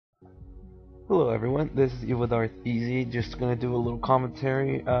Hello everyone, this is Evil Darth Easy. Just gonna do a little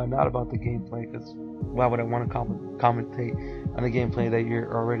commentary, not about the gameplay, because why would I want to commentate on the gameplay that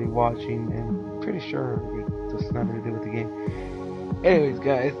you're already watching and pretty sure it has nothing to do with the game. Anyways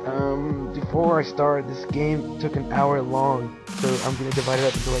guys, before I start, this game took an hour long, so I'm gonna divide it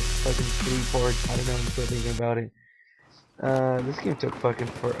up into like fucking 3 parts. I don't know, I'm still thinking about it. This game took fucking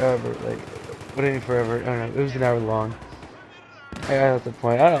forever, like, what do you mean forever? I don't know, it was an hour long. Yeah, that's the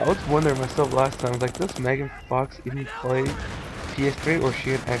point. I don't know, I was wondering myself last time, like, does Megan Fox even play PS3 or is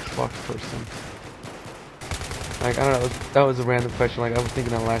she an Xbox person? Like, I don't know, that was a random question. Like, I was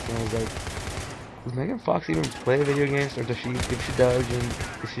thinking that last time. I was like, does Megan Fox even play video games, or does she, if she does, then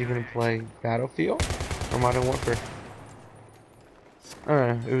is she gonna play Battlefield or Modern Warfare? I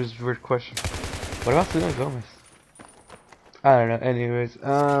don't know, it was a weird question. What about Selena Gomez? I don't know, anyways,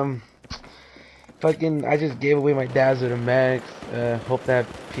 fucking, I just gave away my Dazzler to Max. Hope that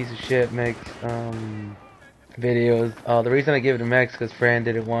piece of shit makes videos. The reason I gave it to Max because Fran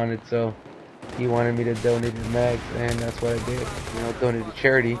didn't want it, so he wanted me to donate it to Max, and that's what I did. You know, donate to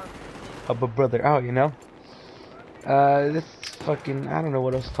charity. Help a brother out, you know. This fucking, I don't know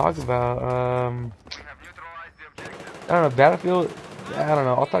what else to talk about. I don't know, Battlefield. I don't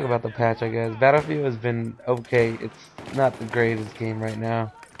know. I'll talk about the patch, I guess. Battlefield has been okay. It's not the greatest game right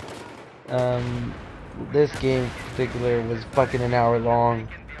now. This game in particular was fucking an hour long.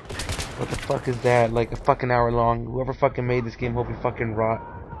 What the fuck is that? Like a fucking hour long. Whoever fucking made this game hope you fucking rot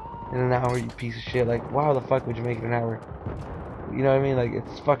in an hour, you piece of shit. Like, why the fuck would you make it an hour? You know what I mean? Like,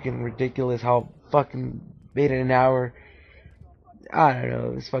 it's fucking ridiculous how fucking made it an hour. I don't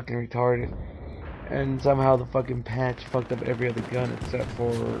know. It's fucking retarded. And somehow the fucking patch fucked up every other gun except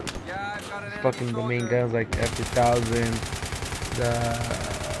for fucking the main guns like F-2000,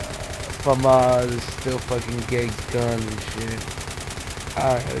 the FAMAS is still fucking gay gun and shit.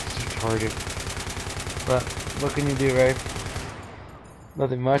 It's retarded. But what can you do, right?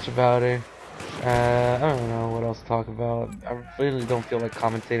 Nothing much about it. I don't know what else to talk about. I really don't feel like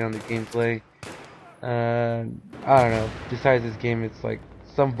commentating on the gameplay. I don't know. Besides this game, it's like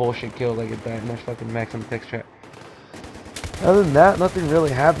some bullshit kill like it that much fucking max on the text chat. Other than that, nothing really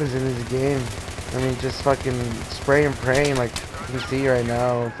happens in this game. I mean, just fucking spray and praying like you can see right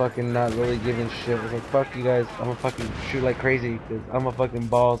now. I'm fucking not really giving shit. It's like, fuck you guys. I'm gonna fucking shoot like crazy because I'm a fucking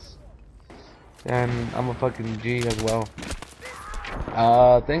boss. And I'm a fucking G as well.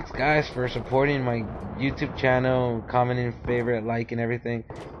 Thanks guys for supporting my YouTube channel, commenting, favorite, liking everything.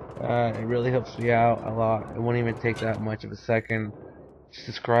 It really helps me out a lot. It won't even take that much of a second.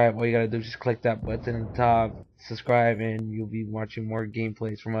 Subscribe. All you gotta do is just click that button on the top, subscribe, and you'll be watching more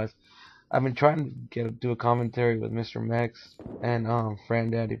gameplays from us. I've been trying to do a commentary with Mr. Max and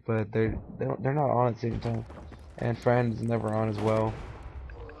Fran Daddy, but they're not on at the same time, and Fran is never on as well.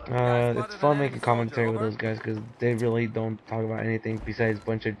 It's fun making commentary with those guys because they really don't talk about anything besides a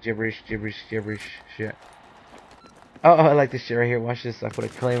bunch of gibberish shit. Oh, I like this shit right here. Watch this. I put a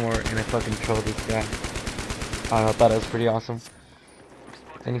claymore and I fucking trolled this guy. I thought it was pretty awesome.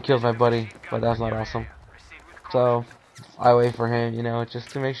 And he kills my buddy, but that's not awesome. So I wait for him, you know, just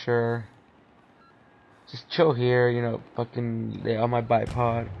to make sure. Just chill here, you know, fucking lay on my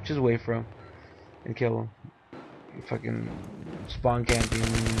bipod. Just wait for him and kill him. Fucking spawn camping,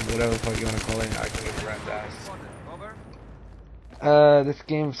 whatever the fuck you wanna call it. I can get around that. This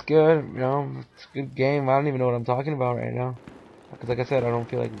game's good, you know, it's a good game. I don't even know what I'm talking about right now. Because like I said, I don't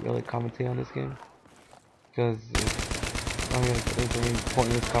feel like really commentating on this game. Because I'm gonna think for me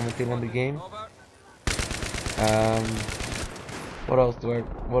pointless commentating on the game. What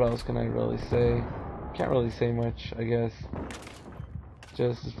else can I really say? Can't really say much, I guess.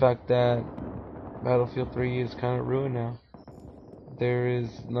 Just the fact that Battlefield 3 is kind of ruined now. There is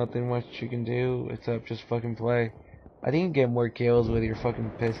nothing much you can do except just fucking play. I think you get more kills with your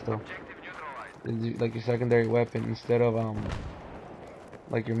fucking pistol, like your secondary weapon, instead of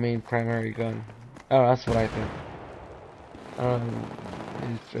like your main primary gun. Oh, that's what I think.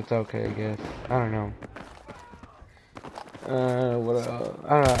 It's okay, I guess. I don't know. What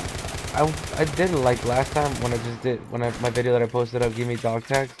I don't know. I didn't like last time when my video that I posted up, give me dog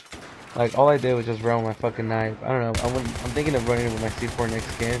tags. Like, all I did was just run with my fucking knife. I don't know. I'm thinking of running it with my C4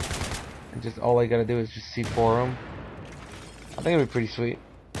 next game. And just all I gotta do is just C4 them. I think it'd be pretty sweet.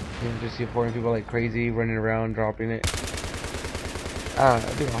 You know, just C4ing people like crazy, running around, dropping it. I don't know.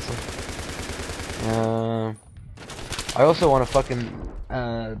 That'd be awesome. I also want to fucking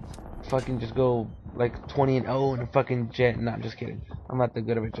just go like 20-0 in a fucking jet. Nah, I'm just kidding. I'm not that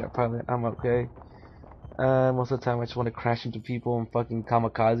good of a jet pilot. I'm okay. Most of the time I just want to crash into people and fucking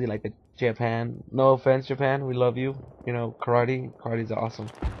kamikaze like Japan. No offense, Japan, we love you. You know, karate's awesome.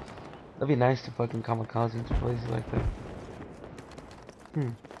 That'd be nice to fucking kamikaze into places like that.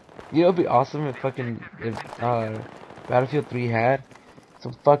 You know, it'd be awesome if Battlefield 3 had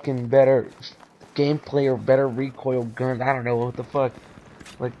some fucking better gameplay or better recoil guns. I don't know what the fuck.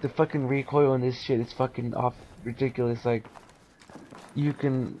 Like the fucking recoil in this shit is fucking off ridiculous. Like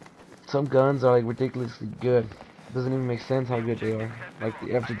some guns are like ridiculously good. Doesn't even make sense how good they are. Like the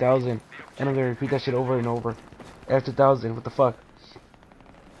F2000, and I'm gonna repeat that shit over and over. F2000, what the fuck?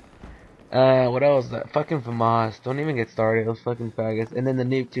 What else? That fucking FAMAS. Don't even get started. Those fucking faggots. And then the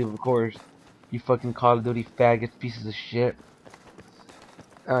nuke tube, of course. You fucking Call of Duty faggots, pieces of shit.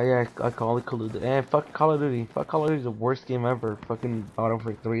 Yeah, I call it Call of Duty. And fuck Call of Duty. Fuck Call of Duty is the worst game ever. Fucking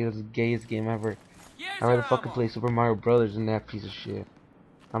Battlefield 3 is the gayest game ever. I'd rather fucking play Super Mario Brothers than that piece of shit.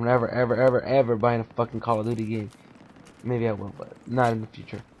 I'm never, ever, ever, ever buying a fucking Call of Duty game. Maybe I will, but not in the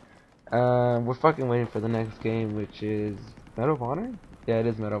future. We're fucking waiting for the next game, which is Medal of Honor? Yeah, it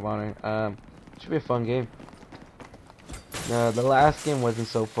is Medal of Honor. Should be a fun game. The last game wasn't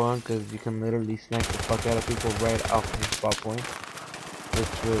so fun because you can literally snipe the fuck out of people right off the spot point. Which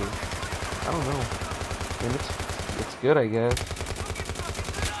was, I don't know. I mean, it's good, I guess.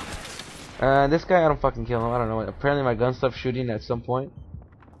 This guy, I don't fucking kill him. I don't know. Apparently my gun stopped shooting at some point.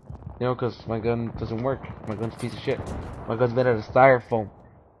 You know, because my gun doesn't work. My gun's a piece of shit. My gun's made out of styrofoam.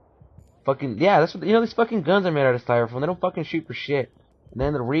 Fucking, yeah, that's what, you know, these fucking guns are made out of styrofoam. They don't fucking shoot for shit. And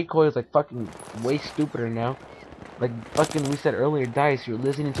then the recoil is like fucking way stupider now. Like fucking we said earlier, DICE, you're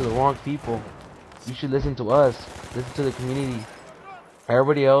listening to the wrong people. You should listen to us. Listen to the community.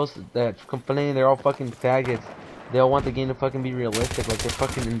 Everybody else that's complaining, they're all fucking faggots. They all want the game to fucking be realistic, like they're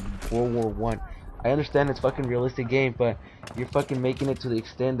fucking in World War One. I understand it's fucking realistic game, but you're fucking making it to the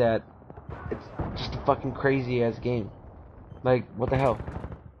extent that it's just a fucking crazy ass game. Like, what the hell?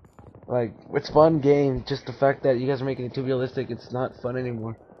 Like, it's fun game, just the fact that you guys are making it too realistic, it's not fun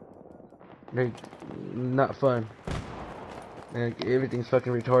anymore. Like, not fun. Like, everything's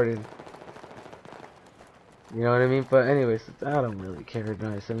fucking retarded. You know what I mean? But anyways, I don't really care,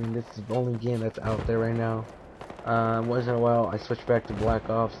 guys. I mean, this is the only game that's out there right now. Once in a while, I switch back to Black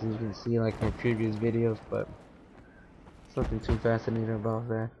Ops, and you can see like my previous videos, but it's nothing too fascinating about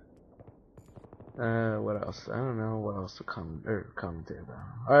that. What else? I don't know what else to commentate about.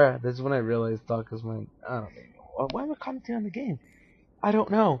 Alright, this is when I realized Doc my, I don't know. Why am I commenting on the game? I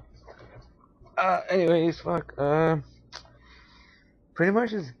don't know. Anyways, fuck. Pretty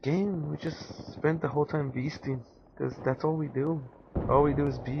much this game, we just spent the whole time beasting, because that's all we do. All we do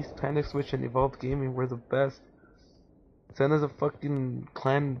is beast, panic switch, and evolved gaming. We're the best. Send us a fucking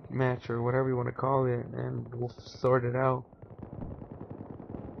clan match or whatever you want to call it, and we'll sort it out.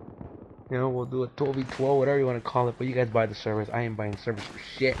 You know, we'll do a 12v12, whatever you want to call it, but you guys buy the servers. I ain't buying servers for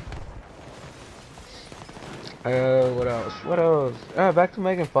shit. What else? What else? Back to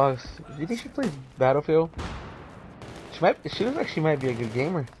Megan Fox. Do you think she plays Battlefield? She looks like she might be a good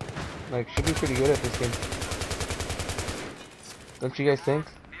gamer. Like, she'll be pretty good at this game. Don't you guys think?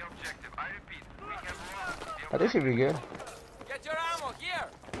 I think she'd be good. Get your ammo here.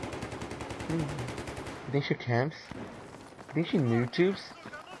 You think she camps? You think she noob tubes?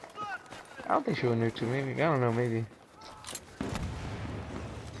 I don't think she would noob tube. Maybe, I don't know. Maybe.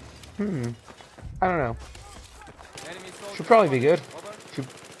 I don't know. She'll probably be good. She'll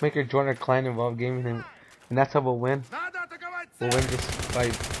make her join her clan involved gaming, and that's how we'll win. We'll win just by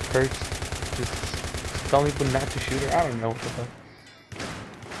perks, just telling people not to shoot her. I don't know what the fuck.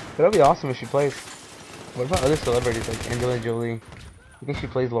 But it'll be awesome if she plays. What about other celebrities like Angelina Jolie? You think she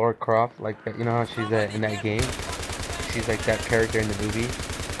plays Lara Croft like that? You know how she's in that game? She's like that character in the movie.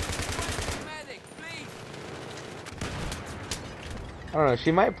 I don't know.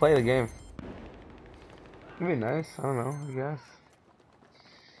 She might play the game. It'd be nice. I don't know. I guess.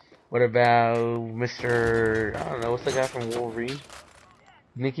 What about Mr. I don't know. What's the guy from Wolverine?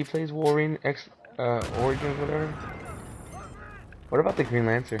 Nikki plays Wolverine X Origins, whatever. What about the Green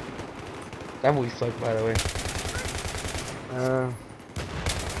Lantern? That movie sucked, by the way.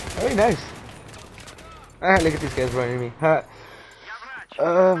 That'd be nice. Look at these guys running me.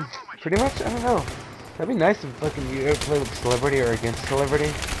 Pretty much, I don't know. That'd be nice if fucking you ever play with a celebrity or against a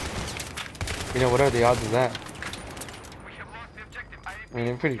celebrity. You know, what are the odds of that? I mean,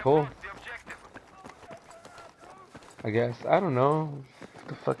 they're pretty cool. I guess. I don't know. What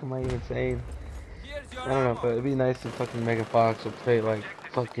the fuck am I even saying? I don't know, but it'd be nice if fucking Megan Fox would play like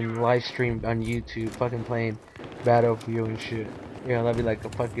fucking live stream on YouTube, fucking playing Battlefield and shit. You know, that'd be like a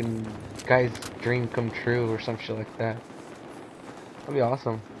fucking guy's dream come true or some shit like that. That'd be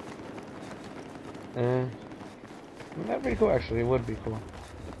awesome. That'd be pretty cool actually. It would be cool.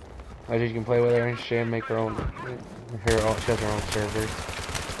 Like you can play with her and shit, make her own. She has her own servers.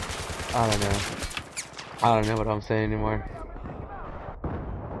 I don't know. I don't know what I'm saying anymore.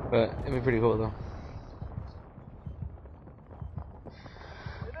 But it'd be pretty cool though.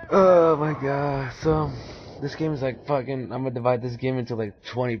 Oh my god. So this game is like fucking. I'm gonna divide this game into like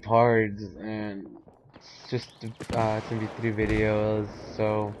 20 parts, and it's gonna be 3 videos.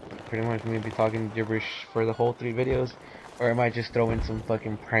 So pretty much I'm gonna be talking gibberish for the whole 3 videos, or I might just throw in some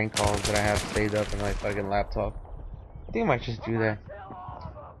fucking prank calls that I have saved up in my fucking laptop. I think I might just do that.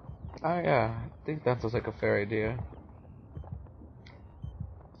 Oh yeah, I think that was like a fair idea.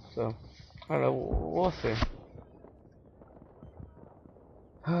 So I don't know. We'll see.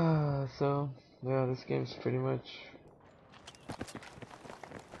 So yeah, this game's pretty much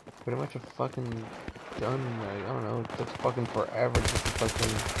a fucking done. Like, I don't know, it took fucking forever just to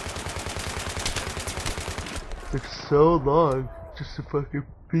fucking. It took so long just to fucking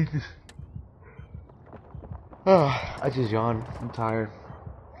beat this. I just yawned. I'm tired.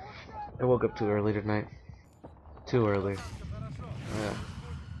 I woke up too early tonight. Too early. Yeah.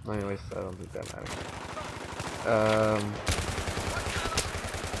 Anyways, I don't think that matters.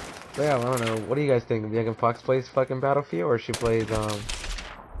 So yeah, I don't know. What do you guys think? Do you think Fox plays fucking Battlefield, or she plays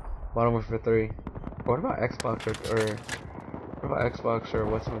Modern Warfare 3? What about Xbox or what about Xbox or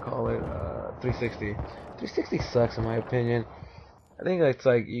what's it call it? 360. 360 sucks in my opinion. I think it's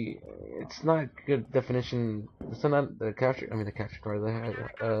like it's not good definition. It's not the capture. I mean the capture card.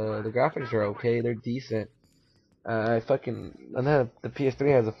 The graphics are okay. They're decent. And then the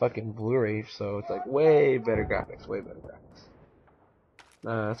PS3 has a fucking Blu-ray, so it's like way better graphics. Way better graphics.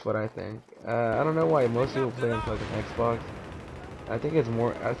 That's what I think. I don't know why most people play on fucking Xbox. I think it's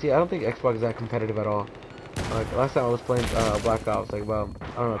more. See, I don't think Xbox is that competitive at all. Like last time I was playing Black Ops, like about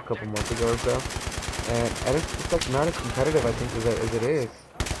I don't know, a couple months ago or so, and it's like not as competitive I think as it is.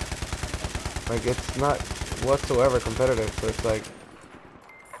 Like it's not whatsoever competitive. So it's like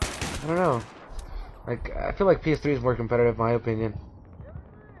I don't know. Like I feel like PS3 is more competitive, in my opinion.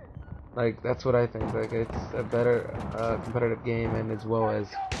 Like that's what I think. Like it's a better competitive game, and as well as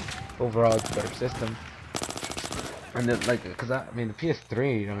overall it's a better system. And then like, cause I mean the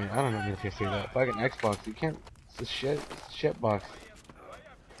PS3. I mean I don't know the PS3 though. Fucking Xbox, you can't. It's a shit box.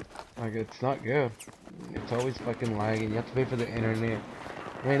 Like it's not good. It's always fucking lagging. You have to pay for the internet.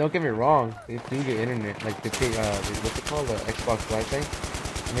 I mean don't get me wrong. They do get internet. Like they pay what's it called, the Xbox Live thing.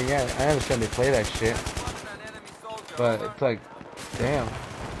 I mean yeah, I understand they play that shit. But it's like, damn.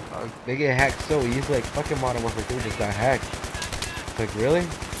 They get hacked so easy, like fucking Modern Warfare 2 just got hacked. It's like, really?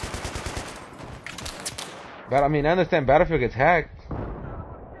 But I mean, I understand Battlefield gets hacked,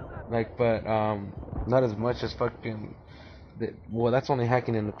 like, but not as much as fucking. Well, that's only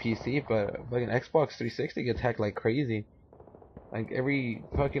hacking in the PC, but fucking Xbox 360 gets hacked like crazy. Like every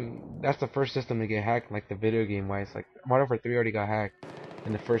fucking, that's the first system to get hacked, like the video game wise. Like Modern Warfare 3 already got hacked,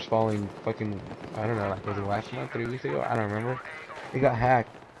 in the first following fucking, I don't know, like was it last month, 3 weeks ago? I don't remember. It got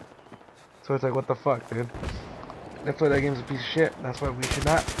hacked. So it's like, what the fuck, dude? That's why that game's a piece of shit. That's why we should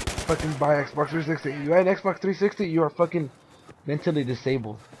not fucking buy Xbox 360. You buy an Xbox 360, you are fucking mentally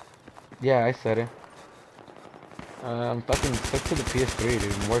disabled. Yeah, I said it. I'm fucking stuck to the PS3,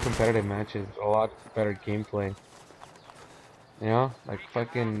 dude. More competitive matches, a lot better gameplay. You know, like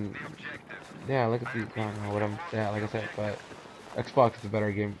fucking, yeah. Look at these. I don't know what I'm. Yeah, like I said, but Xbox is a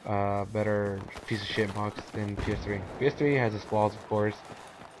better game, better piece of shit box than PS3. PS3 has its flaws, of course.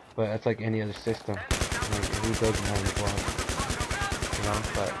 But it's like any other system. Like, who doesn't have any flaws? You know,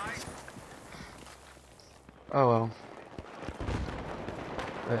 but oh well.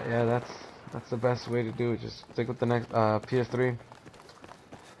 But yeah, that's the best way to do it. Just stick with the next PS3.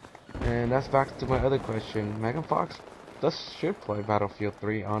 And that's back to my other question. Megan Fox should play Battlefield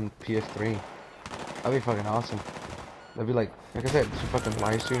 3 on PS3. That'd be fucking awesome. That'd be like I said, she fucking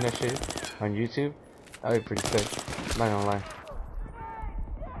live stream that shit on YouTube. That'd be pretty sick. Not gonna lie.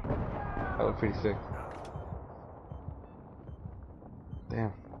 That looked pretty sick.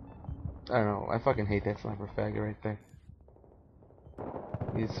 Damn. I don't know. I fucking hate that sniper faggot right there.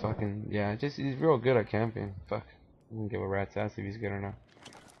 He's fucking, yeah, he's real good at camping. Fuck. I don't give a rat's ass if he's good or not.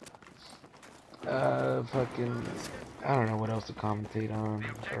 Fucking, I don't know what else to commentate on.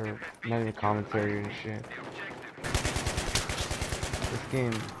 Or, not even commentary and shit. This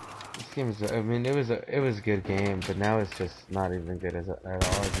game is, I mean, it was a good game, but now it's just not even good at all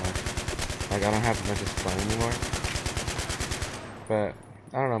as much. Like, I don't have as much as fun anymore. But,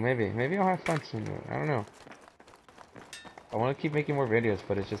 I don't know, maybe I'll have fun soon. I don't know. I want to keep making more videos,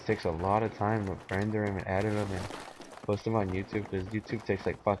 but it just takes a lot of time to render them and edit them and post them on YouTube, because YouTube takes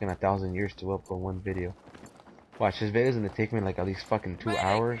like fucking 1,000 years to upload one video. Watch, this video's gonna take me like at least fucking 2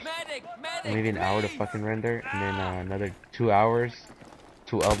 hours, maybe an hour to fucking render, and then another 2 hours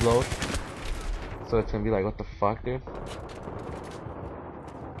to upload. So it's gonna be like, what the fuck, dude?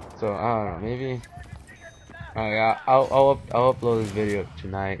 So I don't know, maybe. Yeah, I'll upload this video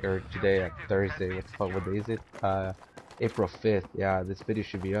tonight or today, at Thursday. What the fuck? What day is it? April 5th. Yeah, this video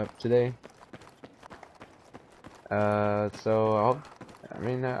should be up today. So I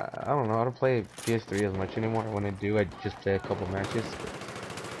mean, I don't know. I don't play PS3 as much anymore. When I do, I just play a couple matches.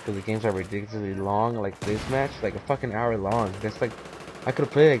 Because the games are ridiculously long. Like this match, like a fucking hour long. That's like, I could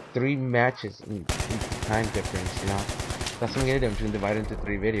have played like 3 matches in time difference, you know? That's what I'm gonna do. I'm just gonna divide it into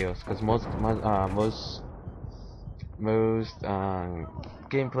 3 videos. Because most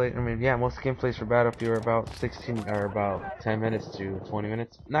gameplay, I mean, yeah, most gameplays for Battlefield are about 10 minutes to 20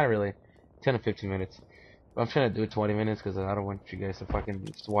 minutes. Not really, 10 to 15 minutes. I'm trying to do 20 minutes because I don't want you guys to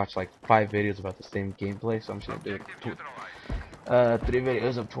fucking watch like 5 videos about the same gameplay. So I'm just gonna do 3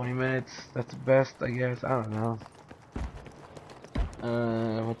 videos of 20 minutes. That's the best, I guess. I don't know.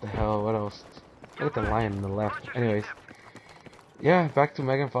 What the hell? What else? Look at the lion on the left. Anyways, yeah, back to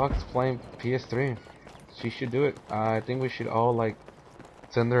Megan Fox playing PS3. She should do it. I think we should all like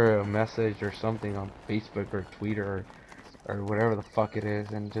send her a message or something on Facebook or Twitter or whatever the fuck it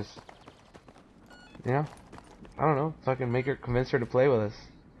is, and just, you know, I don't know, fucking convince her to play with us.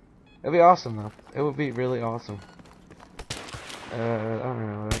 It'd be awesome though. It would be really awesome. I don't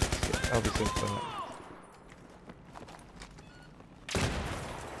know. I'll be sick for that.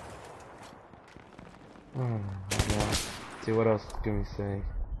 Yeah. Let's see, what else can we say?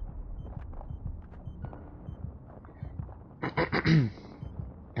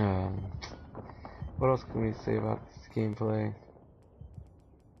 What else can we say about this gameplay?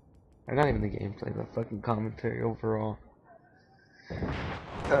 Or not even the gameplay, the fucking commentary overall.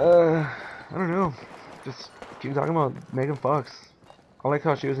 I don't know. Just keep talking about Megan Fox. I like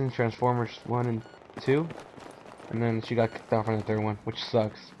how she was in Transformers 1 and 2, and then she got kicked out from the 3rd one, which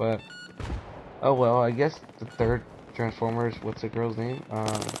sucks, but oh well. I guess the 3rd Transformers, what's the girl's name? I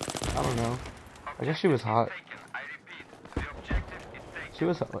don't know. I guess she was hot. She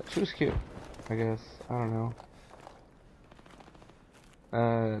was cute, I guess. I don't know.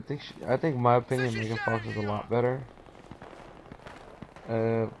 I think my opinion, Megan Fox is a lot better.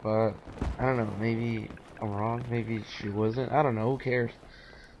 But I don't know. Maybe I'm wrong. Maybe she wasn't. I don't know. Who cares?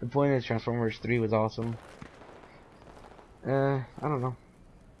 The point is, Transformers 3 was awesome. I don't know.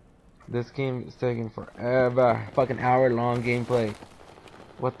 This game is taking forever. Fucking hour-long gameplay.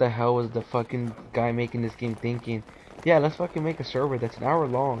 What the hell was the fucking guy making this game thinking? Yeah, let's fucking make a server that's an hour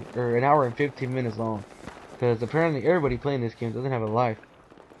long, or an hour and 15 minutes long. Because apparently everybody playing this game doesn't have a life.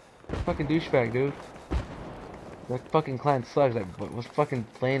 Fucking douchebag, dude. That fucking clan sucks. I was fucking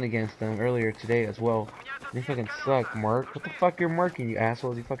playing against them earlier today as well. They fucking suck, Mark. What the fuck you're marking, you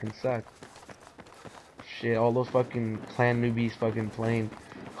assholes? You fucking suck. Shit, all those fucking clan newbies fucking playing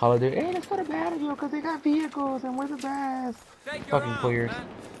Call of Duty. Hey, let's go to Battlefield because they got vehicles and we're the best. Fucking queers.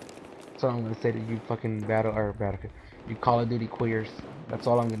 That's all I'm gonna say to you fucking Battlefield. You Call of Duty queers. That's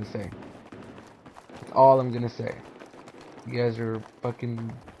all I'm gonna say. That's all I'm gonna say. You guys are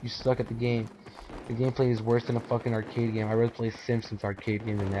fucking, you suck at the game. The gameplay is worse than a fucking arcade game. I rather play Simpsons arcade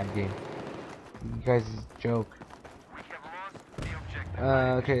game than that game. You guys is a joke.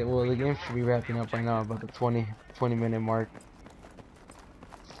 Okay, well the game should be wrapping up right now, about the 20 minute mark.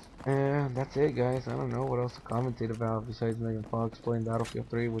 And that's it, guys. I don't know what else to commentate about besides Megan Fox playing Battlefield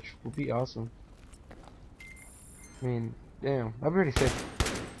 3, which would be awesome. I mean, damn, I've already said,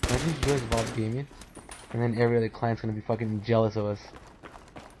 imagine if you guys involved gaming, and then every other client's gonna be fucking jealous of us.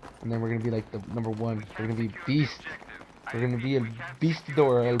 And then we're gonna be like the #1. We're gonna be beast. We're gonna be el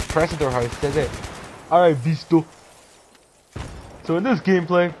beastador, el presador, how it says it. Alright, beasto. So in this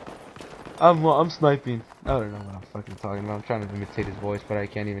gameplay, I'm sniping. I don't know what I'm fucking talking about. I'm trying to imitate his voice, but I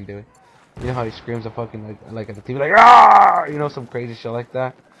can't even do it. You know how he screams a fucking like at the TV, like ah, you know, some crazy shit like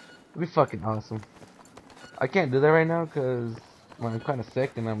that. It'd be fucking awesome. I can't do that right now because I'm kind of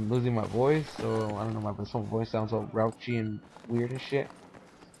sick and I'm losing my voice. So I don't know, my voice sounds all grouchy and weird and shit.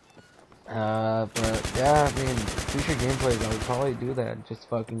 But yeah, I mean, future gameplays, I would probably do that. Just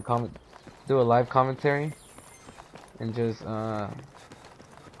fucking do a live commentary, and just I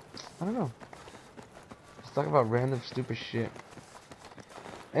don't know, just talk about random stupid shit.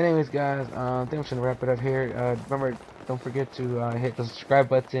 Anyways, guys, I think I'm just gonna wrap it up here. Remember, don't forget to hit the subscribe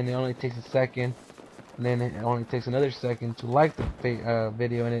button. It only takes a second, and then it only takes another second to like the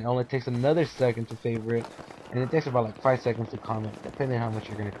video, and it only takes another second to favorite. And it takes about like 5 seconds to comment, depending on how much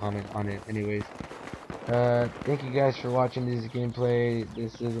you're going to comment on it. Anyways, thank you guys for watching this gameplay.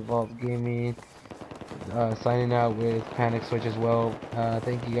 This is Evolved Gaming, signing out with Panic Switch as well.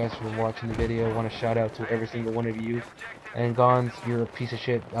 Thank you guys for watching the video. I want to shout out to every single one of you And Gons, you're a piece of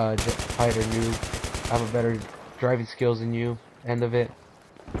shit fighter noob. I have a better driving skills than you. End of it.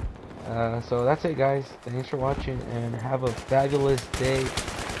 So that's it, guys. Thanks for watching, and have a fabulous day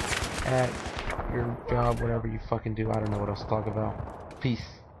at your job, whatever you fucking do. I don't know what else to talk about. Peace.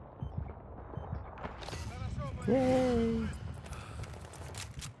 Yay!